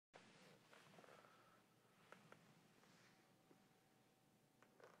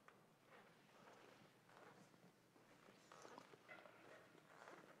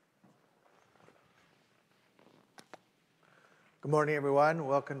Good morning, everyone.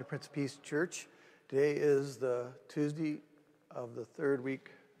 Welcome to Prince of Peace Church. Today is the Tuesday of the third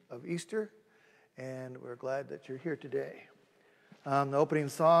week of Easter, and we're glad that you're here today. The opening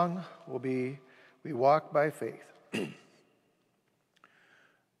song will be We Walk by Faith.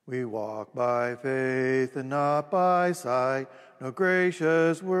 We walk by faith and not by sight, no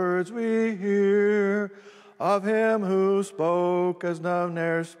gracious words we hear of him who spoke as none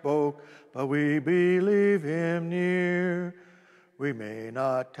e'er spoke, but we believe him near. We may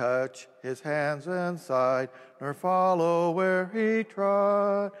not touch his hands and side, nor follow where he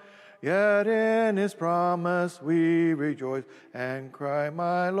trod, yet in his promise we rejoice and cry,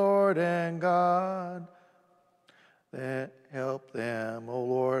 my Lord and God. Then help them, O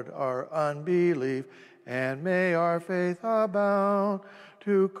Lord, our unbelief, and may our faith abound,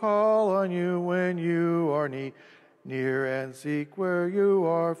 to call on you when you are near and seek where you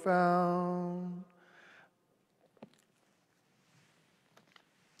are found.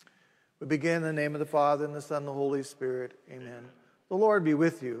 We begin in the name of the Father, and the Son, and the Holy Spirit. Amen. The Lord be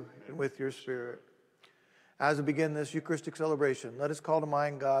with you and with your spirit. As we begin this Eucharistic celebration, let us call to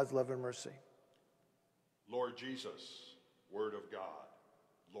mind God's love and mercy. Lord Jesus, Word of God,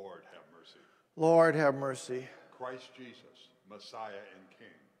 Lord have mercy. Lord have mercy. Christ Jesus, Messiah and King,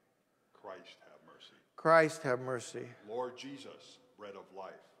 Christ have mercy. Christ have mercy. Lord Jesus, Bread of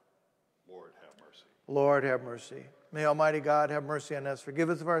life, Lord have mercy. Lord have mercy. May Almighty God have mercy on us, forgive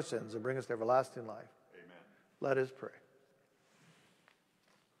us of our sins, and bring us to everlasting life. Amen. Let us pray.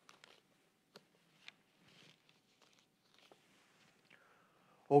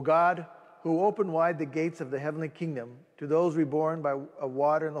 O God, who opened wide the gates of the heavenly kingdom to those reborn of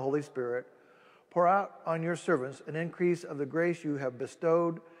water and the Holy Spirit, pour out on your servants an increase of the grace you have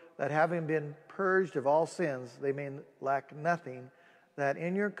bestowed, that having been purged of all sins, they may lack nothing, that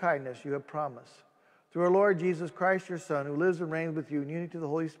in your kindness you have promised. Through our Lord Jesus Christ, your Son, who lives and reigns with you in unity of the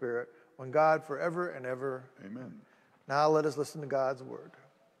Holy Spirit, one God forever and ever. Amen. Now let us listen to God's word.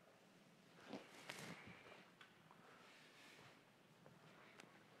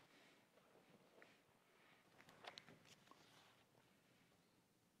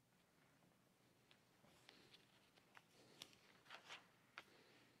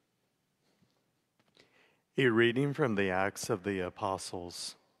 A reading from the Acts of the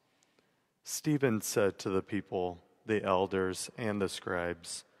Apostles. Stephen said to the people, the elders, and the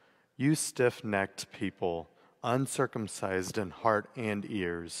scribes, "You stiff-necked people, uncircumcised in heart and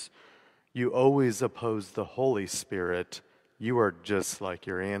ears, you always oppose the Holy Spirit. You are just like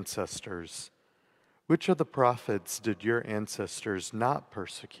your ancestors. Which of the prophets did your ancestors not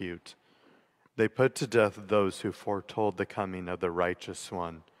persecute? They put to death those who foretold the coming of the righteous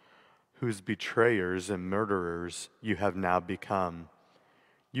one, whose betrayers and murderers you have now become.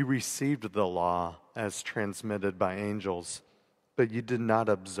 You received the law as transmitted by angels, but you did not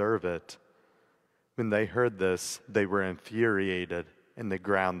observe it." When they heard this, they were infuriated, and they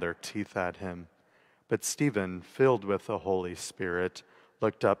ground their teeth at him. But Stephen, filled with the Holy Spirit,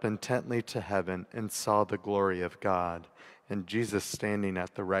 looked up intently to heaven and saw the glory of God, and Jesus standing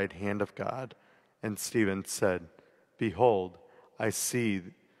at the right hand of God. And Stephen said, "Behold, I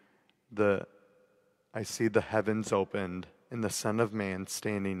see the heavens opened, and the Son of Man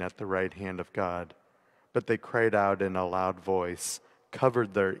standing at the right hand of God." But they cried out in a loud voice,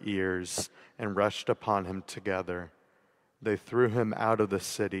 covered their ears, and rushed upon him together. They threw him out of the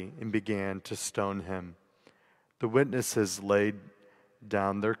city and began to stone him. The witnesses laid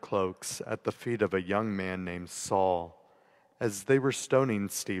down their cloaks at the feet of a young man named Saul. As they were stoning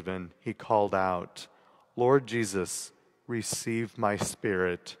Stephen, he called out, "Lord Jesus, receive my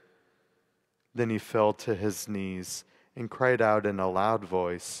spirit." Then he fell to his knees and cried out in a loud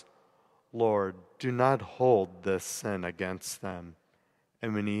voice, "Lord, do not hold this sin against them."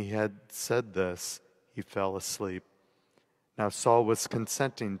 And when he had said this, he fell asleep. Now Saul was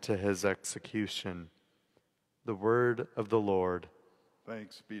consenting to his execution. The word of the Lord.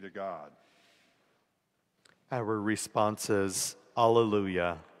 Thanks be to God. Our response is,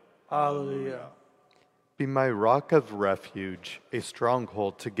 Alleluia. Hallelujah. Be my rock of refuge, a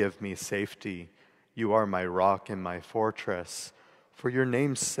stronghold to give me safety. You are my rock and my fortress. For your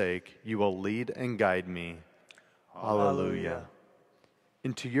name's sake, you will lead and guide me. Alleluia.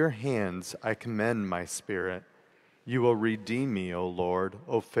 Into your hands I commend my spirit. You will redeem me, O Lord,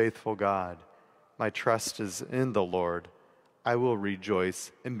 O faithful God. My trust is in the Lord. I will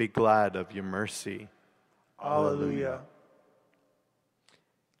rejoice and be glad of your mercy. Alleluia.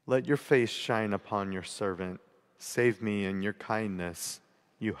 Let your face shine upon your servant. Save me in your kindness.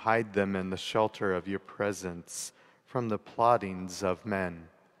 You hide them in the shelter of your presence from the plottings of men.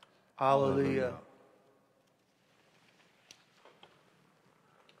 Alleluia.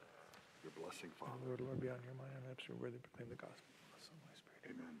 blessing, Father. Lord, be on your mind and lips, you're worthy to proclaim the gospel. Bless the Holy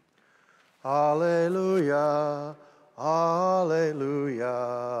Spirit. Amen. Alleluia, alleluia,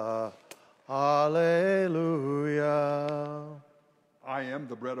 alleluia. I am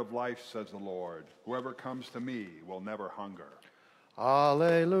the bread of life, says the Lord. Whoever comes to me will never hunger.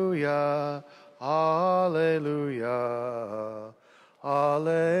 Alleluia, alleluia,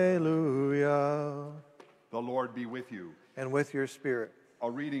 alleluia. The Lord be with you. And with your spirit. A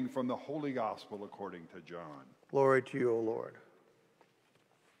reading from the Holy Gospel according to John. Glory to you, O Lord.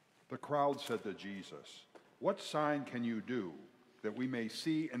 The crowd said to Jesus, "What sign can you do that we may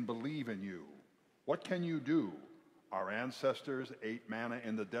see and believe in you? What can you do? Our ancestors ate manna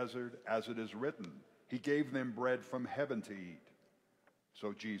in the desert, as it is written, He gave them bread from heaven to eat."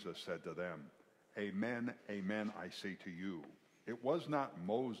 So Jesus said to them, "Amen, amen, I say to you, it was not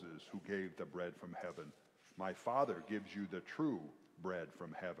Moses who gave the bread from heaven. My Father gives you the true bread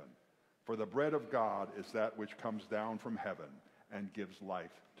from heaven. For the bread of God is that which comes down from heaven and gives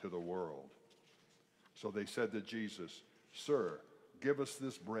life to the world." So they said to Jesus, "Sir, give us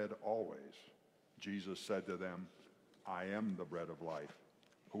this bread always." Jesus said to them, "I am the bread of life.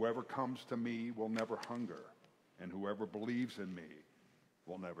 Whoever comes to me will never hunger, and whoever believes in me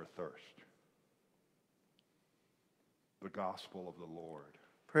will never thirst." The Gospel of the Lord.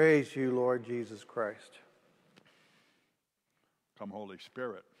 Praise you, Lord Jesus Christ. Come, Holy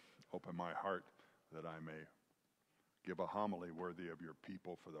Spirit, open my heart that I may give a homily worthy of your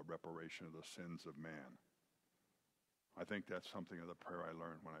people for the reparation of the sins of man. I think that's something of the prayer I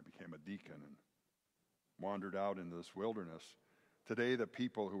learned when I became a deacon and wandered out into this wilderness. Today, the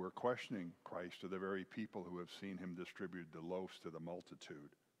people who are questioning Christ are the very people who have seen him distribute the loaves to the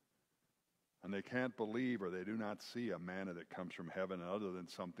multitude. And they can't believe, or they do not see, a manna that comes from heaven other than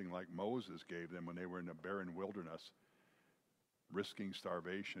something like Moses gave them when they were in a barren wilderness, risking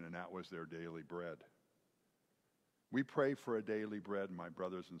starvation, and that was their daily bread. We pray for a daily bread, my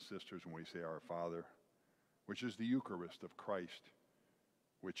brothers and sisters, when we say Our Father, which is the Eucharist of Christ,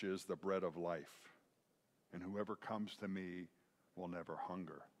 which is the bread of life. And whoever comes to me will never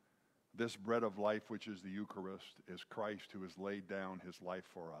hunger. This bread of life, which is the Eucharist, is Christ who has laid down his life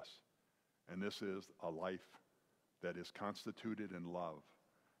for us. And this is a life that is constituted in love,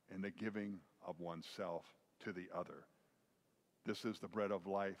 in the giving of oneself to the other. This is the bread of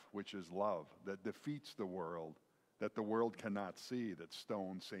life, which is love, that defeats the world, that the world cannot see, that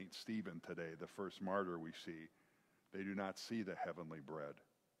stoned St. Stephen today, the first martyr we see. They do not see the heavenly bread.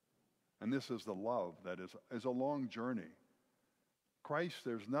 And this is the love that is a long journey. Christ,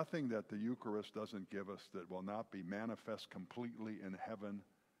 there's nothing that the Eucharist doesn't give us that will not be manifest completely in heaven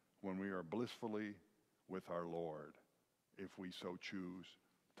when we are blissfully with our Lord, if we so choose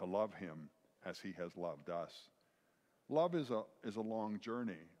to love him as he has loved us. Love is a long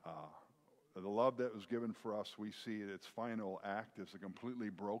journey. The love that was given for us, we see its final act is completely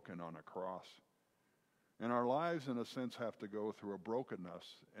broken on a cross. And our lives, in a sense, have to go through a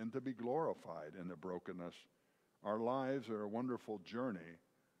brokenness and to be glorified in the brokenness. Our lives are a wonderful journey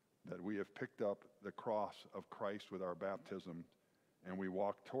that we have picked up the cross of Christ with our baptism, and we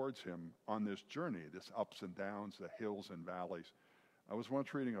walk towards him on this journey, this ups and downs, the hills and valleys. I was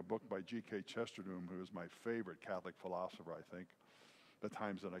once reading a book by G.K. Chesterton, who is my favorite Catholic philosopher, I think, the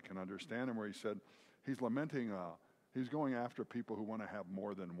times that I can understand him, where he said he's lamenting, he's going after people who want to have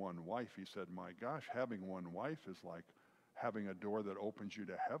more than one wife. He said, my gosh, having one wife is like having a door that opens you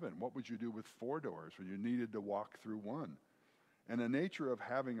to heaven. What would you do with 4 doors when you needed to walk through one? And the nature of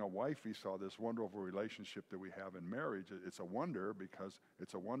having a wife, he saw this wonderful relationship that we have in marriage. It's a wonder, because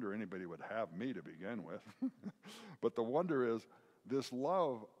it's a wonder anybody would have me to begin with. But the wonder is, this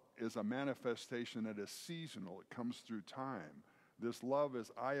love is a manifestation that is seasonal. It comes through time. This love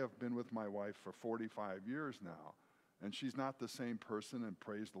is, I have been with my wife for 45 years now, and she's not the same person, and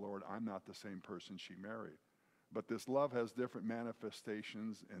praise the Lord, I'm not the same person she married. But this love has different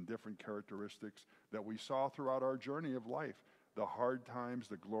manifestations and different characteristics that we saw throughout our journey of life. The hard times,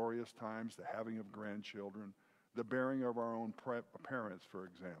 the glorious times, the having of grandchildren, the bearing of our own parents, for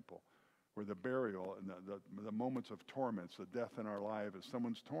example, where the burial and the moments of torments, the death in our life as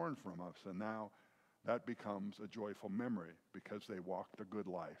someone's torn from us, and now that becomes a joyful memory because they walked a good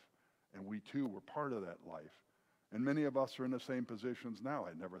life, and we too were part of that life. And many of us are in the same positions now.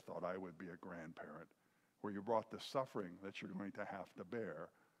 I never thought I would be a grandparent, where you brought the suffering that you're going to have to bear,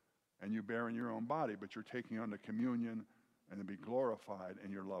 and you bear in your own body, but you're taking on the communion and to be glorified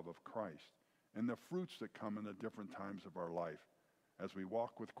in your love of Christ, and the fruits that come in the different times of our life as we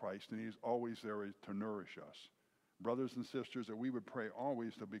walk with Christ, and he's always there to nourish us. Brothers and sisters, that we would pray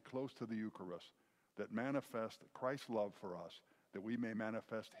always to be close to the Eucharist, that manifest Christ's love for us, that we may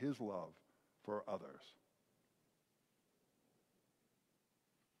manifest his love for others.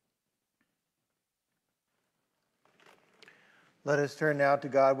 Let us turn now to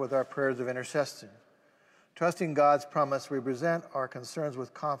God with our prayers of intercession. Trusting God's promise, we present our concerns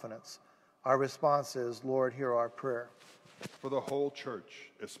with confidence. Our response is, Lord, hear our prayer. For the whole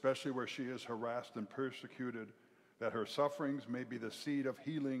church, especially where she is harassed and persecuted, that her sufferings may be the seed of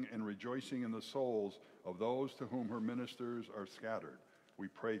healing and rejoicing in the souls of those to whom her ministers are scattered, we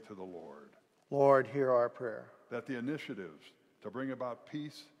pray to the Lord. Lord, hear our prayer. That the initiatives to bring about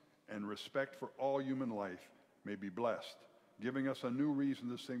peace and respect for all human life may be blessed, giving us a new reason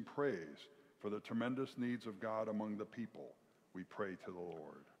to sing praise for the tremendous needs of God among the people, we pray to the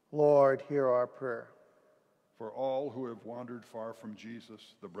Lord. Lord, hear our prayer. For all who have wandered far from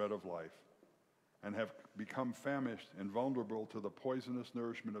Jesus, the bread of life, and have become famished and vulnerable to the poisonous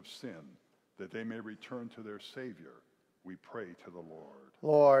nourishment of sin, that they may return to their Savior, we pray to the Lord.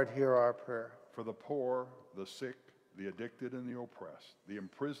 Lord, hear our prayer. For the poor, the sick, the addicted and the oppressed, the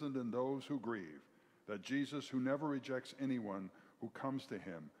imprisoned and those who grieve, that Jesus, who never rejects anyone who comes to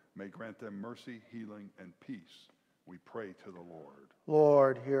him, may grant them mercy, healing, and peace, we pray to the Lord.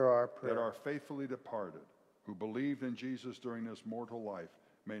 Lord, hear our prayer. That our faithfully departed, who believed in Jesus during this mortal life,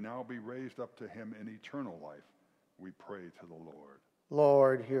 may now be raised up to him in eternal life, we pray to the Lord.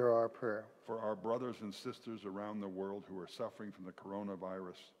 Lord, hear our prayer. For our brothers and sisters around the world who are suffering from the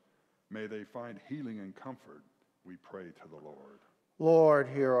coronavirus, may they find healing and comfort, we pray to the Lord. Lord,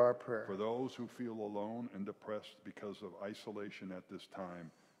 hear our prayer. For those who feel alone and depressed because of isolation at this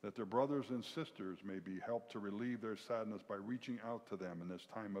time, that their brothers and sisters may be helped to relieve their sadness by reaching out to them in this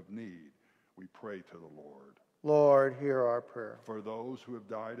time of need, we pray to the Lord. Lord, hear our prayer. For those who have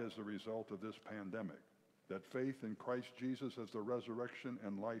died as a result of this pandemic, that faith in Christ Jesus as the resurrection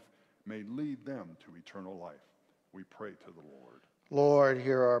and life may lead them to eternal life, we pray to the Lord. Lord,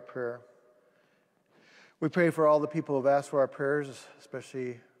 hear our prayer. We pray for all the people who have asked for our prayers,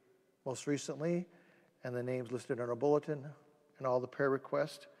 especially most recently, and the names listed in our bulletin, and all the prayer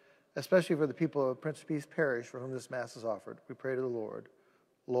requests, especially for the people of Prince of Peace Parish for whom this Mass is offered. We pray to the Lord.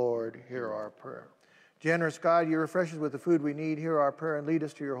 Lord, hear our prayer. Generous God, you refresh us with the food we need. Hear our prayer and lead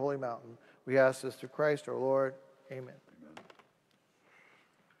us to your holy mountain. We ask this through Christ our Lord. Amen. Amen.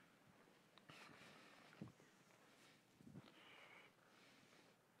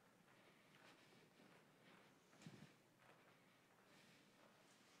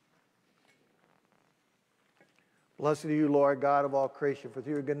 Blessed are you, Lord, God of all creation, for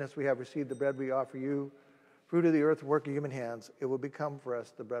through your goodness we have received the bread we offer you, fruit of the earth, work of human hands. It will become for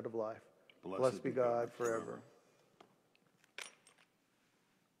us the bread of life. Blessed be God forever.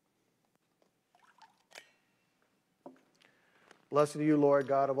 Blessed are you, Lord,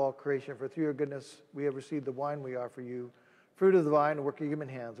 God of all creation, for through your goodness we have received the wine we offer you, fruit of the vine and work of human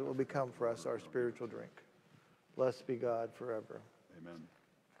hands. It will become for us our spiritual drink. Blessed be God forever. Amen.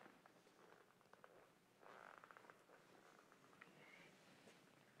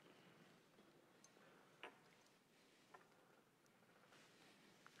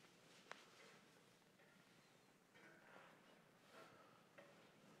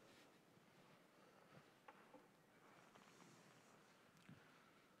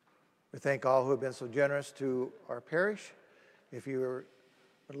 We thank all who have been so generous to our parish. If you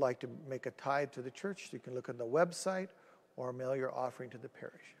would like to make a tithe to the church, you can look on the website or mail your offering to the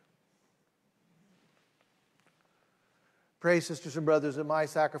parish. Pray, sisters and brothers, that my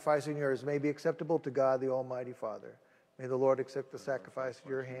sacrifice and yours may be acceptable to God, the Almighty Father. May the Lord accept the sacrifice of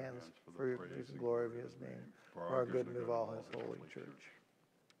your hands for the praise and glory of his name, for our good and of all his holy church.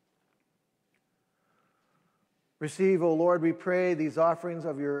 Receive, O Lord, we pray, these offerings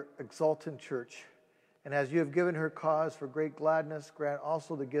of your exultant church. And as you have given her cause for great gladness, grant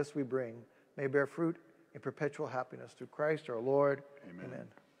also the gifts we bring may bear fruit in perpetual happiness. Through Christ our Lord. Amen. Amen.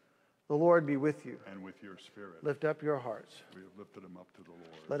 The Lord be with you. And with your spirit. Lift up your hearts. We have lifted them up to the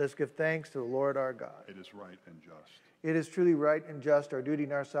Lord. Let us give thanks to the Lord our God. It is right and just. It is truly right and just, our duty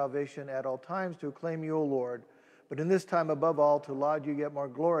and our salvation at all times to acclaim you, O Lord, but in this time above all to laud you yet more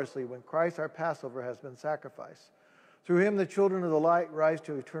gloriously when Christ our Passover has been sacrificed. Through him the children of the light rise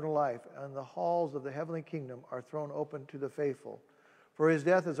to eternal life, and the halls of the heavenly kingdom are thrown open to the faithful. For his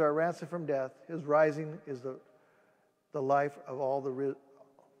death is our ransom from death, his rising is the life of all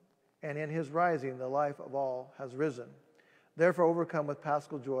and in his rising the life of all has risen. Therefore overcome with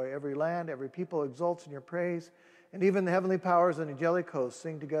paschal joy, every land, every people exults in your praise, and even the heavenly powers and angelic hosts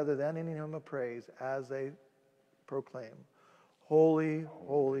sing together then in hymn of praise as they proclaim, Holy,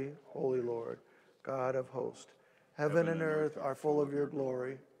 holy, holy Lord, God of hosts. Heaven and earth are full of your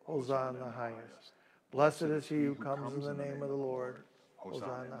glory. Hosanna in the highest. Blessed is he who comes in the name of the Lord.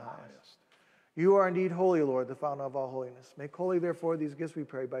 Hosanna in the highest. You are indeed holy, Lord, the fountain of all holiness. Make holy, therefore, these gifts, we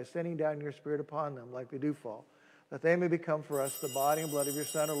pray, by sending down your Spirit upon them like the dewfall, that they may become for us the body and blood of your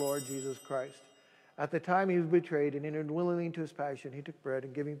Son, our Lord Jesus Christ. At the time he was betrayed and entered willingly into his passion, he took bread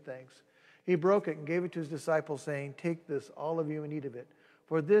and giving thanks, he broke it and gave it to his disciples, saying, take this, all of you, and eat of it,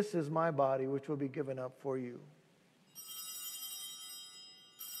 for this is my body, which will be given up for you.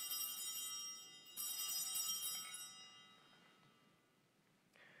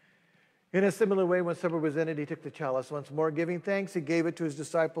 In a similar way, when supper was ended, he took the chalice. Once more, giving thanks, he gave it to his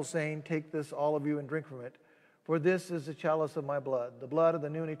disciples, saying, take this, all of you, and drink from it. For this is the chalice of my blood, the blood of the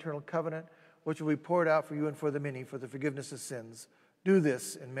new and eternal covenant, which will be poured out for you and for the many for the forgiveness of sins. Do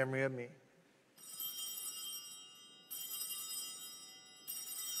this in memory of me.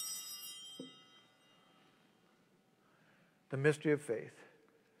 The mystery of faith.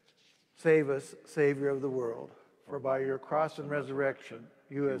 Save us, Savior of the world, for by your cross and resurrection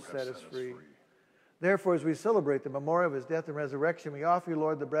you have set us free. Therefore, as we celebrate the memorial of his death and resurrection, we offer you,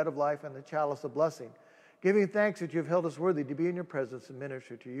 Lord, the bread of life and the chalice of blessing, giving thanks that you have held us worthy to be in your presence and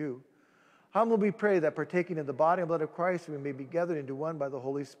minister to you. Humbly we pray that partaking of the body and blood of Christ, we may be gathered into one by the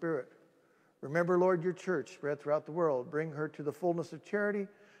Holy Spirit. Remember, Lord, your church spread throughout the world. Bring her to the fullness of charity,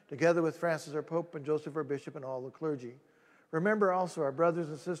 together with Francis our Pope and Joseph our Bishop and all the clergy. Remember also our brothers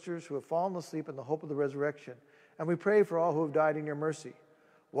and sisters who have fallen asleep in the hope of the resurrection. And we pray for all who have died in your mercy.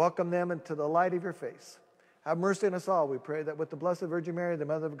 Welcome them into the light of your face. Have mercy on us all, we pray, that with the Blessed Virgin Mary, the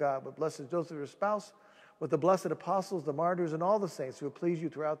Mother of God, with Blessed Joseph, her spouse, with the blessed apostles, the martyrs, and all the saints who have pleased you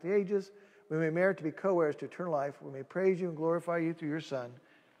throughout the ages, we may merit to be co-heirs to eternal life. We may praise you and glorify you through your Son,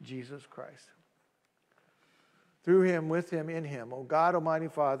 Jesus Christ. Through him, with him, in him, O God, Almighty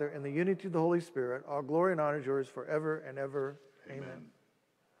Father, in the unity of the Holy Spirit, all glory and honor is yours forever and ever. Amen.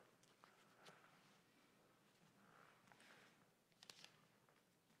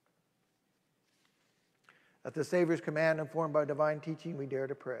 At the Savior's command, informed by divine teaching, we dare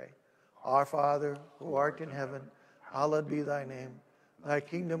to pray. Our Father, who art in heaven, hallowed be thy name. Thy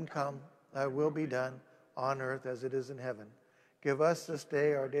kingdom come, thy will be done, on earth as it is in heaven. Give us this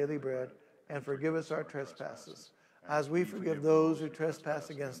day our daily bread, and forgive us our trespasses, as we forgive those who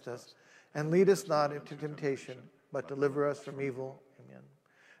trespass against us. And lead us not into temptation, but deliver us from evil. Amen.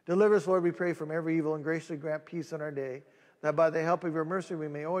 Deliver us, Lord, we pray, from every evil, and graciously grant peace on our day, that by the help of your mercy we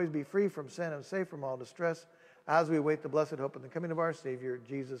may always be free from sin and safe from all distress, as we await the blessed hope of the coming of our Savior,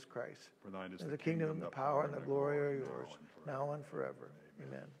 Jesus Christ. For thine is the kingdom, the power, and the glory are yours, now and forever.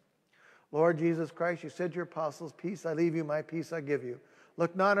 Amen. Lord Jesus Christ, you said to your apostles, peace I leave you, my peace I give you.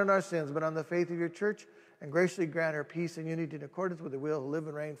 Look not on our sins, but on the faith of your church, and graciously grant her peace and unity in accordance with the will, who live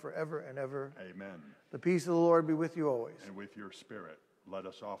and reign forever and ever. Amen. The peace of the Lord be with you always. And with your spirit, let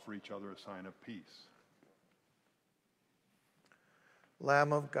us offer each other a sign of peace.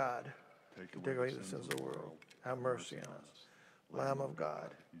 Lamb of God, Take away the sins of the world. have mercy on us. Lamb of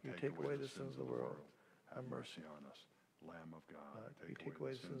God, you take away the sins of the world, have mercy on us. Lamb of God, you take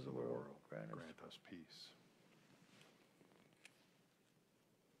away the sins of the world, grant us peace.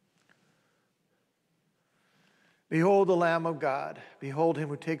 Behold the Lamb of God. Behold him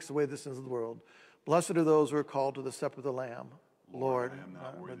who takes away the sins of the world. Blessed are those who are called to the supper of the Lamb. Lord, I am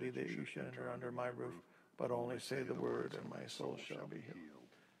not worthy that you should enter under my roof, but only say the word, and my soul shall be healed.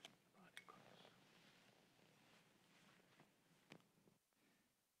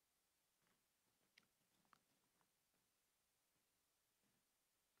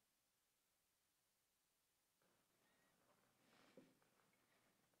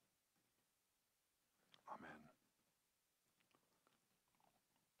 Amen.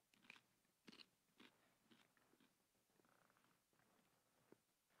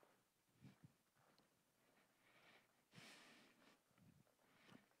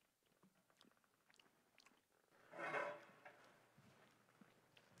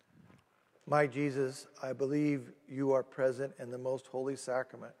 My Jesus, I believe you are present in the most holy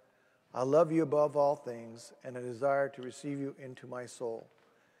sacrament. I love you above all things, and I desire to receive you into my soul.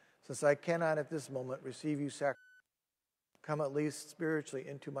 Since I cannot at this moment receive you sacramentally, come at least spiritually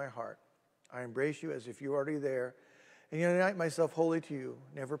into my heart. I embrace you as if you were already there, and unite myself wholly to you.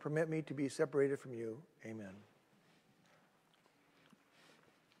 Never permit me to be separated from you. Amen.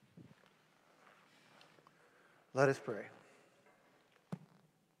 Let us pray.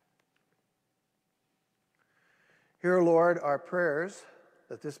 Hear, Lord, our prayers,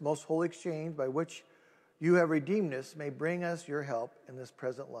 that this most holy exchange by which you have redeemed us may bring us your help in this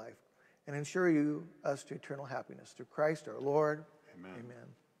present life and ensure us to eternal happiness. Through Christ our Lord. Amen. Amen.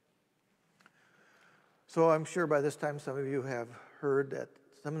 So I'm sure by this time some of you have heard that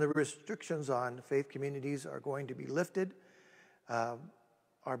some of the restrictions on faith communities are going to be lifted.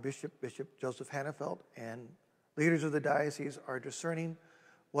 our Bishop Joseph Hannafelt, and leaders of the diocese are discerning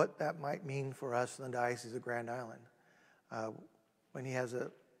what that might mean for us in the Diocese of Grand Island. When he has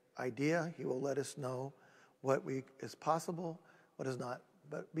an idea, he will let us know what is possible, what is not.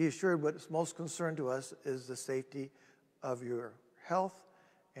 But be assured what is most concerned to us is the safety of your health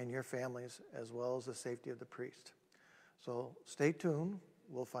and your families, as well as the safety of the priest. So stay tuned.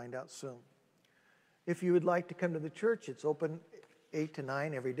 We'll find out soon. If you would like to come to the church, it's open 8 to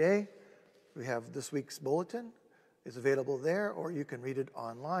 9 every day. We have this week's bulletin. It's available there, or you can read it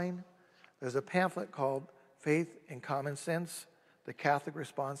online. There's a pamphlet called Faith and Common Sense, the Catholic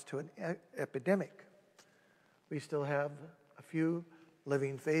Response to an Epidemic. We still have a few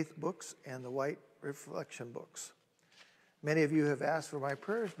Living Faith books and the White Reflection books. Many of you have asked for my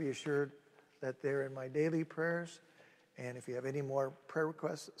prayers. Be assured that they're in my daily prayers. And if you have any more prayer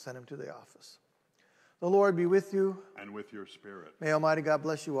requests, send them to the office. The Lord be with you. And with your spirit. May Almighty God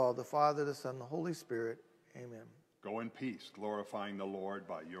bless you all, the Father, the Son, the Holy Spirit. Amen. Go in peace, glorifying the Lord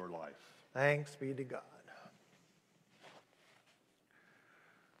by your life. Thanks be to God.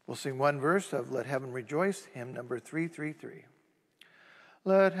 We'll sing one verse of Let Heaven Rejoice, hymn number 333.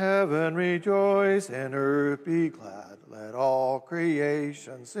 Let heaven rejoice and earth be glad. Let all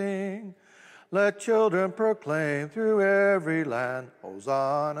creation sing. Let children proclaim through every land,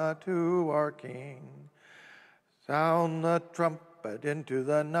 Hosanna to our King. Sound the trumpet into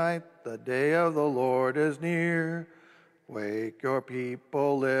the night, the day of the Lord is near. Wake your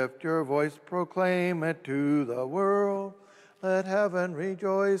people, lift your voice, proclaim it to the world. Let heaven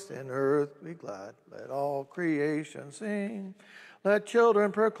rejoice and earth be glad. Let all creation sing. Let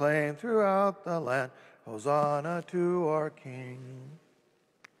children proclaim throughout the land, Hosanna to our King.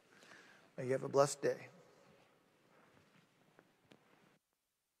 May you have a blessed day.